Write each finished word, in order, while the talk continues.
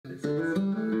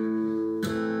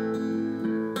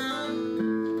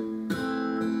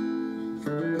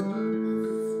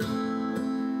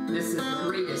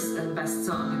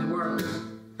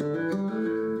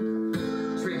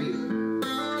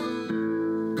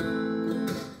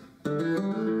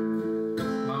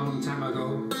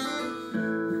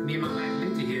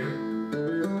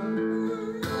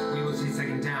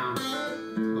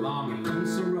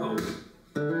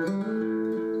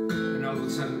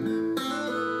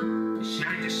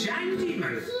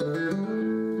demon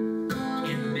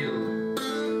in the middle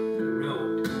of the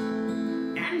road.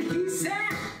 And he said,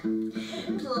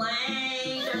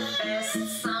 play the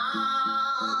best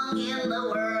song in the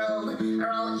world or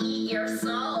I'll eat your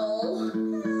soul.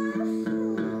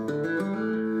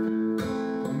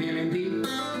 Me and Andy,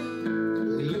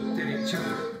 we looked at each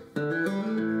other.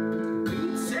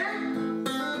 We said,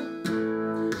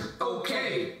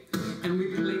 okay. And we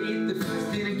played the first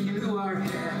thing that came to our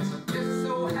heads. Just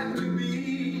so happened to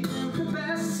be the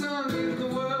best song in the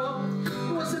world.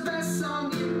 It was the best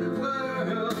song in the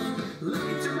world. Look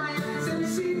into my eyes and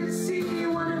see the sea.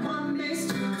 1 and 1 makes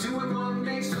 2, 2 and 1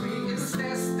 makes 3. It's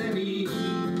destiny.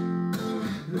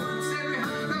 Once every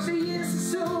 100,000 years or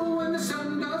so, when the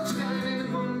sun doth shine and the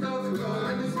moon doth glow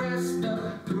and the grass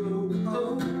doth grow.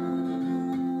 Oh.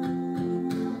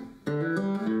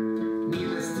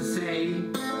 Needless to say,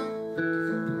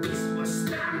 the beast was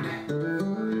stunned. A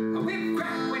whip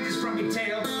cracked wedges from his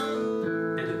tail,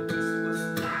 and the beast was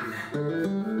done.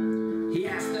 He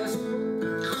asked us,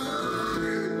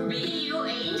 Be you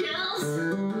angels?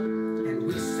 and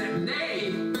we said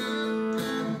nay.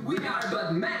 We are but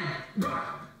men.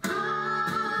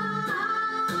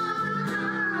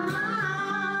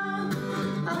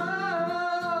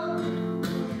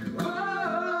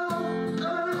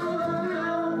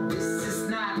 This is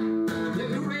not the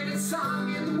greatest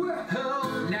song in the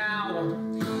world now.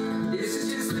 This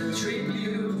is just a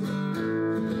tribute.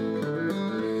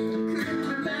 Couldn't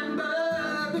remember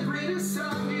the greatest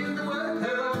song in the world.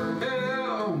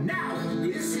 Now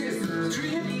this is the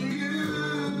tribute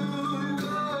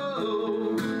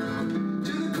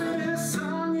to the greatest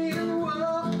song in the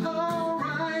world.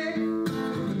 Alright,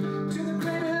 to the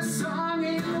greatest song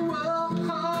in the world.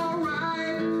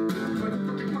 Alright,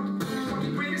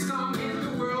 the greatest song in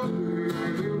the world.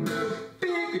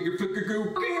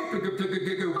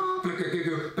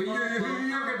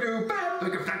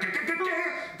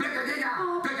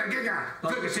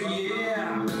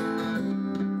 Yeah.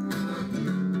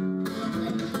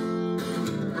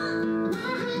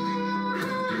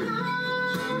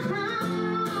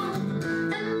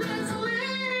 And there's a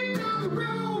lady down the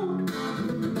road.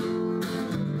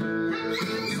 And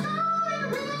it's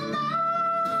starting with now.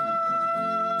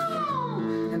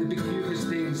 And the big cutest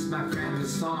things my friend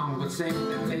this song would sing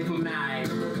that fateful night.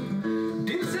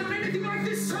 Didn't sound anything like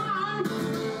this song.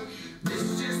 This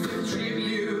is just a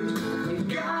tribute. You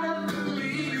gotta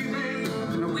believe me.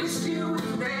 I wish you were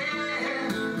there.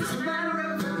 It's a matter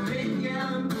of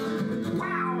opinion.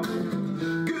 Wow,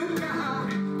 good God,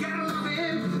 gotta love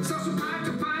him. So surprised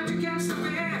to find you can't stop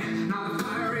it. Now the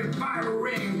fire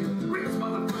ring. Rings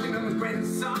motherfucking on the great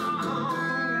song.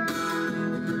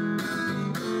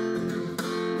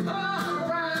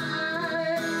 Alright.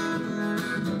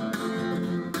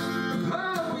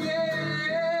 Oh yeah.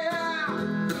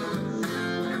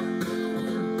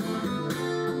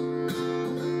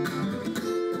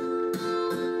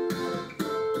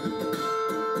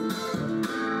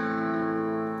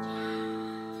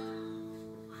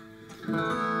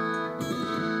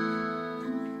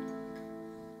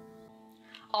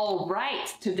 All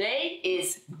right, today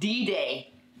is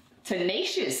D-Day,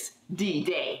 Tenacious D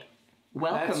Day.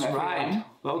 Welcome, That's everyone. right.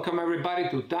 Welcome everybody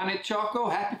to Danni,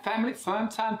 Tjokko, Happy Family Fun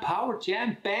Time Power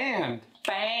Jam Band.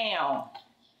 Bam!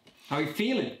 How you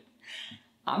feeling?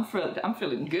 I'm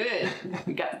feeling good.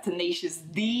 We got the Tenacious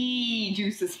D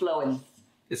juices flowing.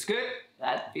 It's good?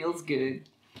 That feels good.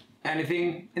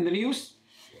 Anything in the news?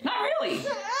 Not really.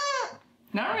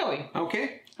 Not really.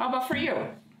 Okay. How about for you?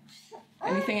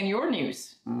 Anything in your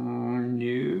news? No.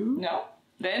 No?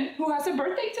 Then who has a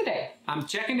birthday today? I'm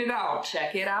checking it out.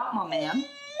 Check it out, my man.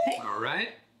 Hey. All right.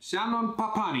 Shannon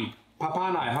Papani.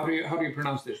 Papanai. How do you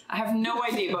pronounce this? I have no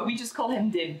idea, but we just call him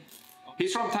Dim.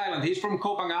 He's from Thailand. He's from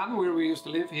Baaaand, where we used to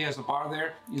live. He has a bar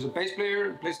there. He's a bass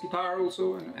player, plays guitar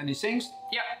also, and he sings.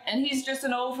 Yeah, and he's just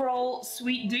an overall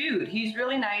sweet dude. He's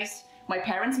really nice. My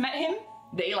parents met him.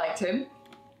 They liked him.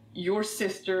 Your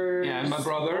sister. Yeah, and my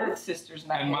brother. Both sisters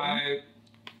met And him. my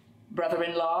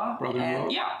brother-in-law. Brother-in-law.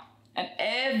 And, yeah, and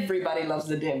everybody loves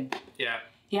the Dim. yeah.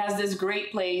 He has this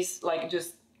great place, like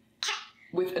just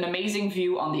with an amazing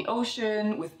view on the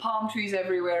ocean, with palm trees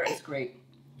everywhere. It's great.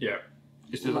 Yeah.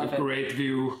 It's Love a it. great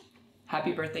view.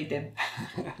 Happy birthday, Dim.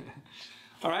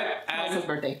 All right. How's his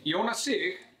birthday? Jonas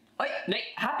Sig. Wait, nee,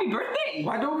 happy birthday!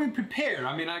 Why don't we prepare?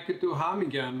 I mean, I could do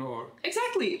Hamigan or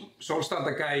Exactly.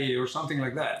 Solstatakai or something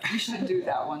like that. We should do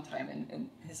that one time in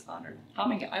his honor.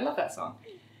 Humming it. I love that song.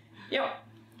 Yo.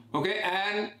 Okay,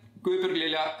 and Guðbjörg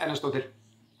Lilja Erlendsdóttir.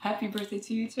 Happy birthday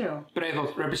to you too.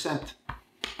 Breiðholt, represent.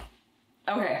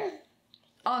 Okay.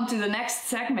 On to the next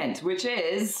segment, which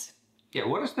is... Yeah,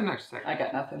 what is the next segment? I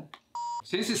got nothing.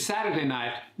 Since it's Saturday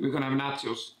night, we're gonna have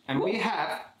nachos. And we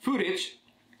have footage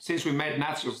since we made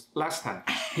nachos last time.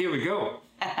 Here we go.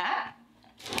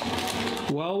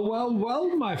 Well, well,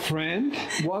 well, my friend.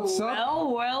 What's up?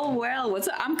 Well. What's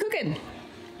up? I'm cooking.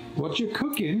 What you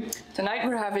cooking? Tonight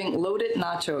we're having loaded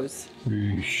nachos.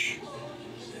 Eesh.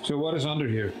 So what is under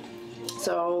here?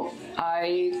 So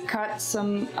I cut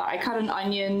an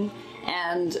onion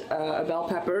and a bell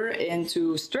pepper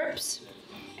into strips,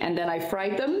 and then I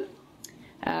fried them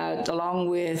along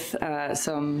with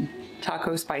some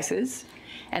taco spices.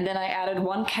 And then I added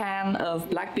 1 can of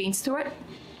black beans to it,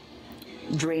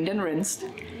 drained and rinsed.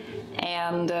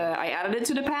 And I added it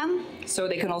to the pan so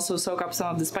they can also soak up some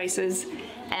of the spices.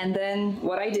 And then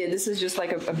what I did, this is just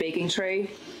like a baking tray,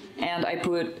 and I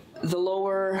put the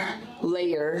lower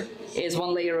layer is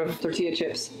 1 layer of tortilla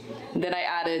chips. Then I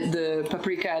added the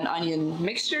paprika and onion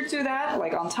mixture to that,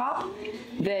 like on top.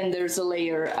 Then there's a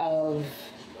layer of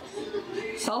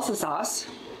salsa sauce.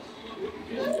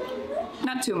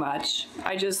 Not too much.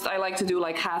 I like to do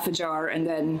like half a jar and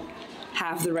then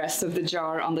have the rest of the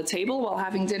jar on the table while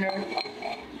having dinner.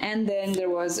 And then there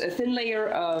was a thin layer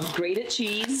of grated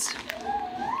cheese,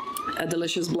 a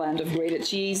delicious blend of grated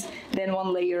cheese, then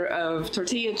 1 layer of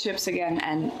tortilla chips again,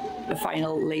 and the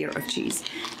final layer of cheese.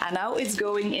 And now it's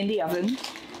going in the oven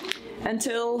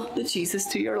until the cheese is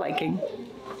to your liking.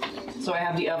 So I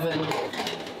have the oven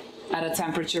at a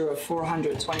temperature of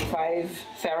 425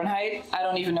 Fahrenheit. I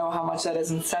don't even know how much that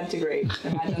is in centigrade.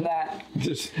 Imagine that.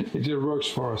 It just works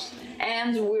for us.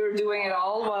 And we're doing it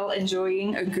all while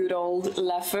enjoying a good old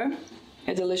Leffe,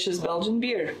 a delicious Belgian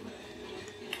beer.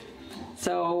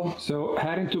 So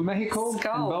heading to Mexico and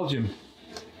Belgium.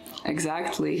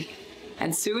 Exactly.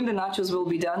 And soon the nachos will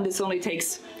be done. This only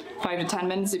takes 5 to 10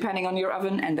 minutes depending on your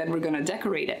oven, and then we're gonna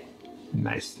decorate it.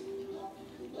 Nice.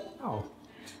 Oh.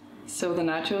 So the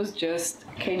nachos just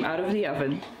came out of the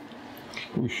oven.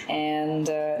 Whoosh. And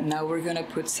now we're gonna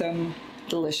put some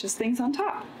delicious things on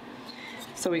top.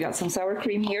 So we got some sour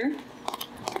cream here.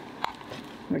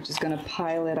 We're just gonna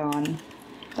pile it on.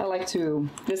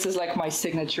 This is like my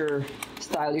signature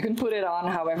style. You can put it on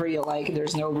however you like.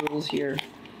 There's no rules here.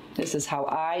 This is how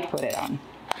I put it on.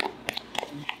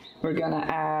 We're gonna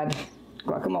add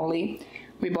guacamole.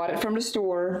 We bought it from the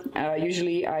store.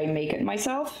 Usually I make it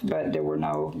myself, but there were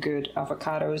no good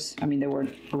avocados. I mean, they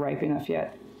weren't ripe enough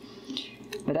yet.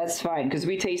 But that's fine, because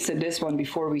we tasted this one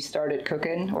before we started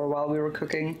cooking, or while we were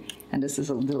cooking, and this is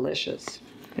delicious.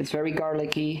 It's very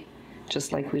garlicky,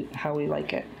 just like how we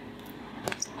like it.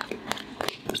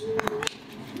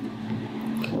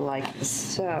 Like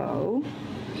so.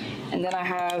 And then I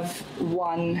have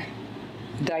 1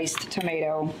 diced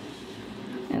tomato,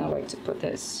 and I like to put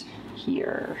this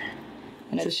here.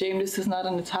 And it's a shame this is not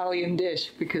an Italian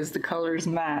dish because the colors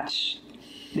match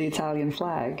the Italian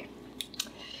flag.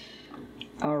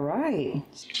 All right,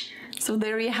 so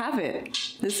there you have it.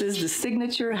 This is the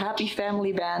signature Happy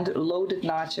Family Band loaded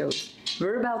nachos.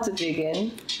 We're about to dig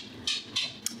in.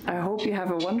 I hope you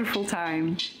have a wonderful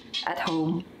time at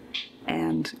home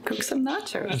and cook some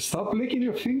nachos. Stop licking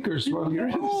your fingers while you're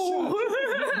in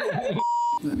the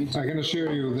I can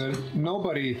assure you that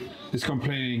nobody is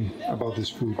complaining about this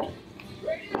food.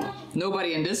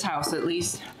 Nobody in this house, at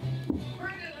least.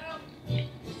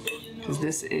 Because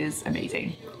this is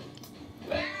amazing.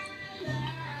 I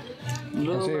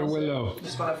say willow.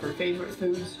 It's one of her favorite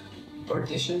foods or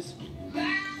dishes.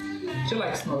 She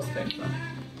likes most things, though.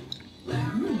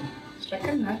 It's like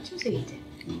a nachos eat.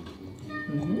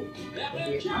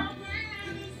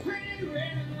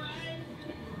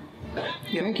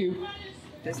 Thank you.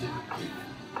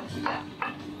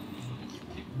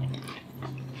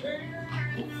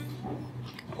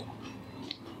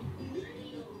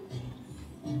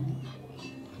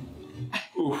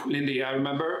 Oof, Lindy, I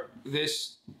remember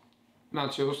this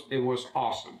nachos. It was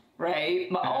awesome.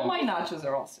 Right? All my nachos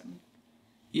are awesome.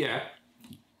 Yeah.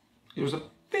 There was a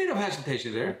bit of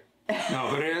hesitation there. No,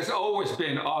 but it has always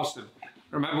been awesome.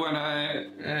 Remember when I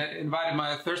invited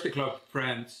my Thirsty Club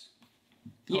friends?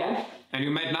 Yeah. And you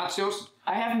made nachos?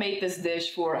 I have made this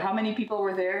dish for, how many people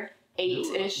were there?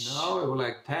 8-ish? No, it was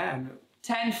like 10.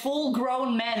 10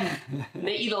 full-grown men.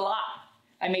 They eat a lot.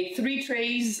 I made 3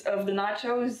 trays of the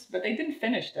nachos, but they didn't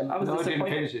finish them. I was disappointed. No, I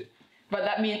didn't finish it. But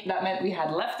that meant we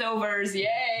had leftovers.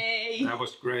 Yay! That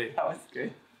was great. That was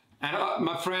good. And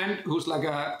my friend, who's like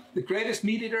the greatest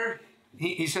meat eater,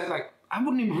 he said like, I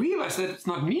wouldn't even realize that it's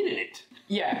not meat in it.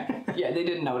 Yeah, they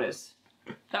didn't notice.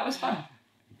 That was fun.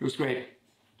 It was great.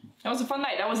 That was a fun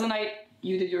night. That was the night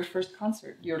you did your first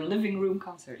concert, your living room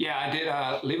concert. Yeah, I did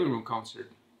a living room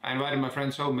concert. I invited my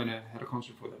friends home and had a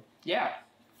concert for them. Yeah.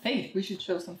 Hey, we should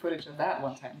show some footage of that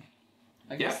one time.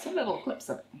 Like just some little clips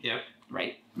of it. Yep.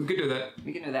 Right? We could do that.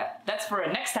 We can do that. That's for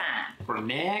next time. For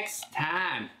next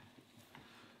time.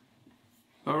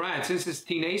 All right, since it's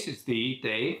Tenacious D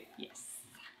day, Yes.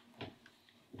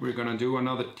 we're gonna do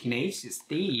another Tenacious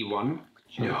D one.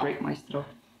 Should I break my straw?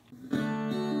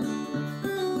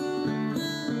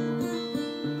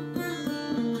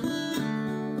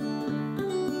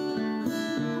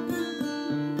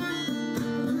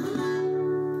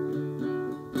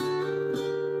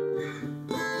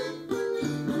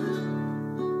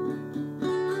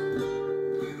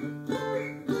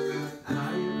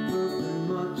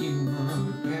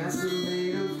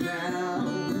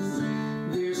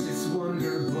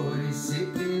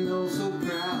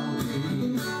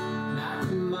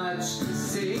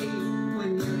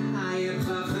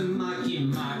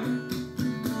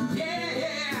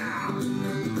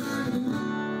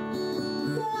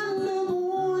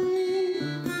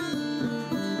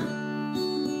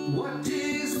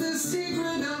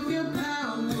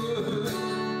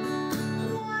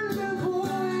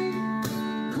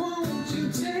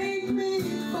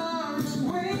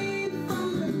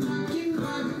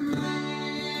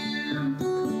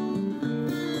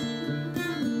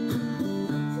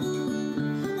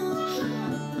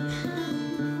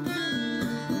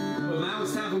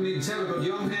 Tell about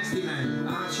young nasty man,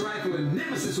 arch rifle and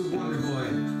nemesis of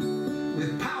Wonderboy,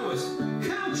 with powers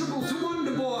comparable to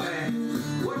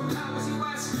Wonderboy. What powers he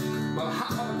was? Well,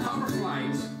 how about power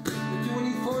flight? Do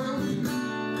any foil?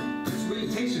 It's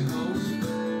radiation hose.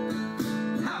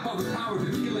 How about the power to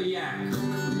kill a yak?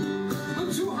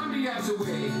 But 200 yards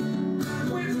away,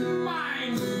 with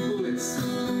mind bullets.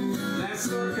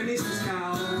 That's Lord Kinesis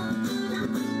Cow.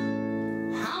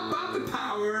 How about the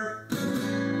power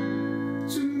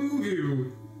to move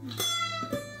you?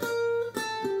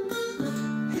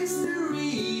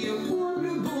 History of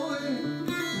Wonderboy,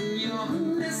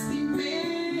 young nasty man.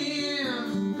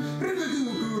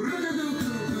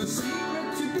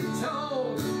 Secret to be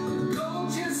told, go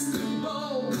just a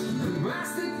bowl,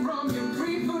 plastic from your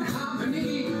pre-food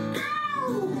harmony. Go!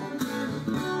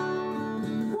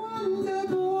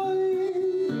 Wonderboy,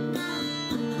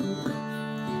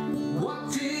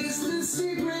 what is the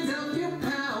secret of your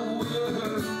power?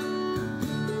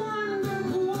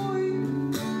 Wonderboy,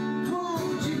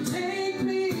 won't you take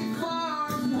me far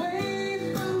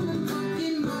away from the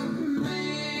monkey man?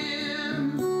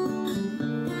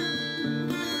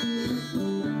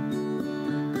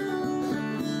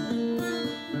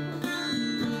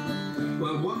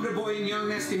 Well, Wonderboy and Young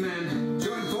Nasty Man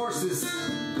joined forces.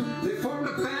 They formed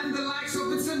a band the likes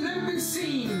of it's never been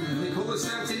seen. They call us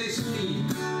out Tenacious D.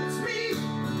 That's me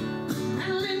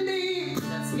and Lindy.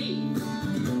 That's me.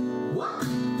 What?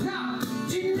 No,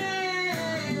 Tenacious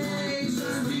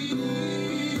D.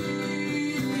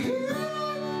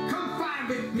 Come find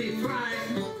with me,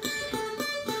 friend.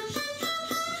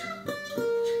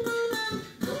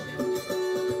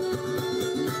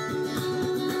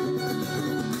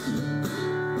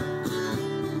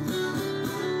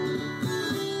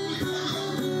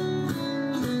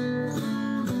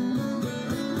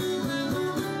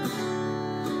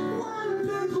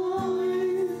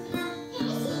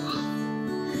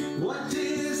 What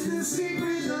is the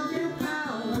secret of your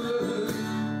power?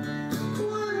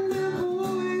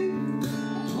 Wonderboy,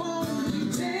 won't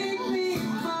you take me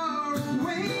far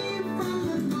away from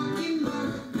the fucking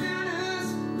bananas?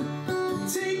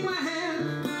 Take my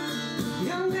hand,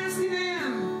 young nasty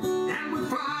man, and we'll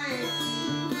fly.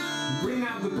 Bring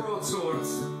out the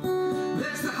broadswords.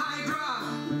 There's the Hydra.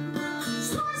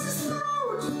 Slice his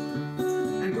throat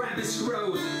and grab his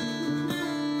scrote.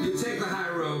 You take the high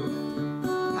road.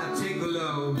 I take the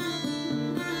low.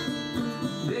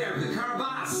 There, the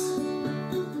carabass.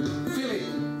 Fill it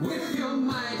with your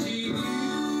mighty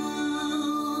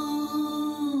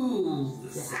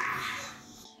views.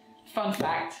 Fun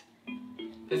fact,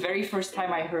 the very first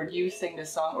time I heard you sing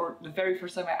this song, or the very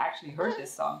first time I actually heard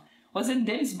this song, was in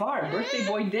Dim's bar, Birthday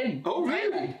Boy Dim. Oh,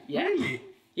 really? Yeah. Really?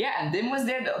 Yeah, and Dim was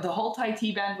there, the whole Thai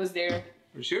tea band was there.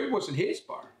 I'm sure it wasn't his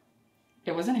bar.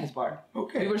 It wasn't his bar.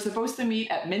 Okay. We were supposed to meet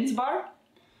at Min's bar,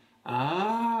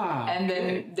 Ah. and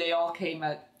okay. then they all came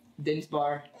at Dim's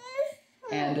bar.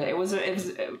 And it was a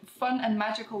fun and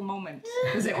magical moment,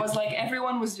 because it was like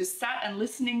everyone was just sat and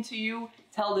listening to you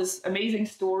tell this amazing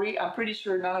story. I'm pretty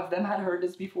sure none of them had heard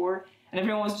this before, and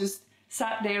everyone was just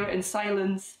sat there in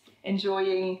silence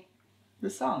enjoying the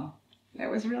song. That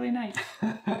was really nice.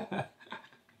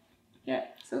 Yeah,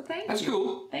 so thank you. That's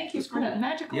cool. Thank you That's for cool. that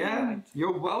magical Yeah, moment.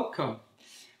 you're welcome.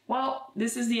 Well,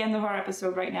 this is the end of our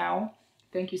episode right now.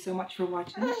 Thank you so much for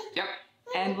watching, Yep.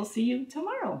 and we'll see you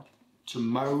tomorrow.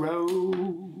 Tomorrow.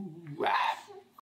 Ah.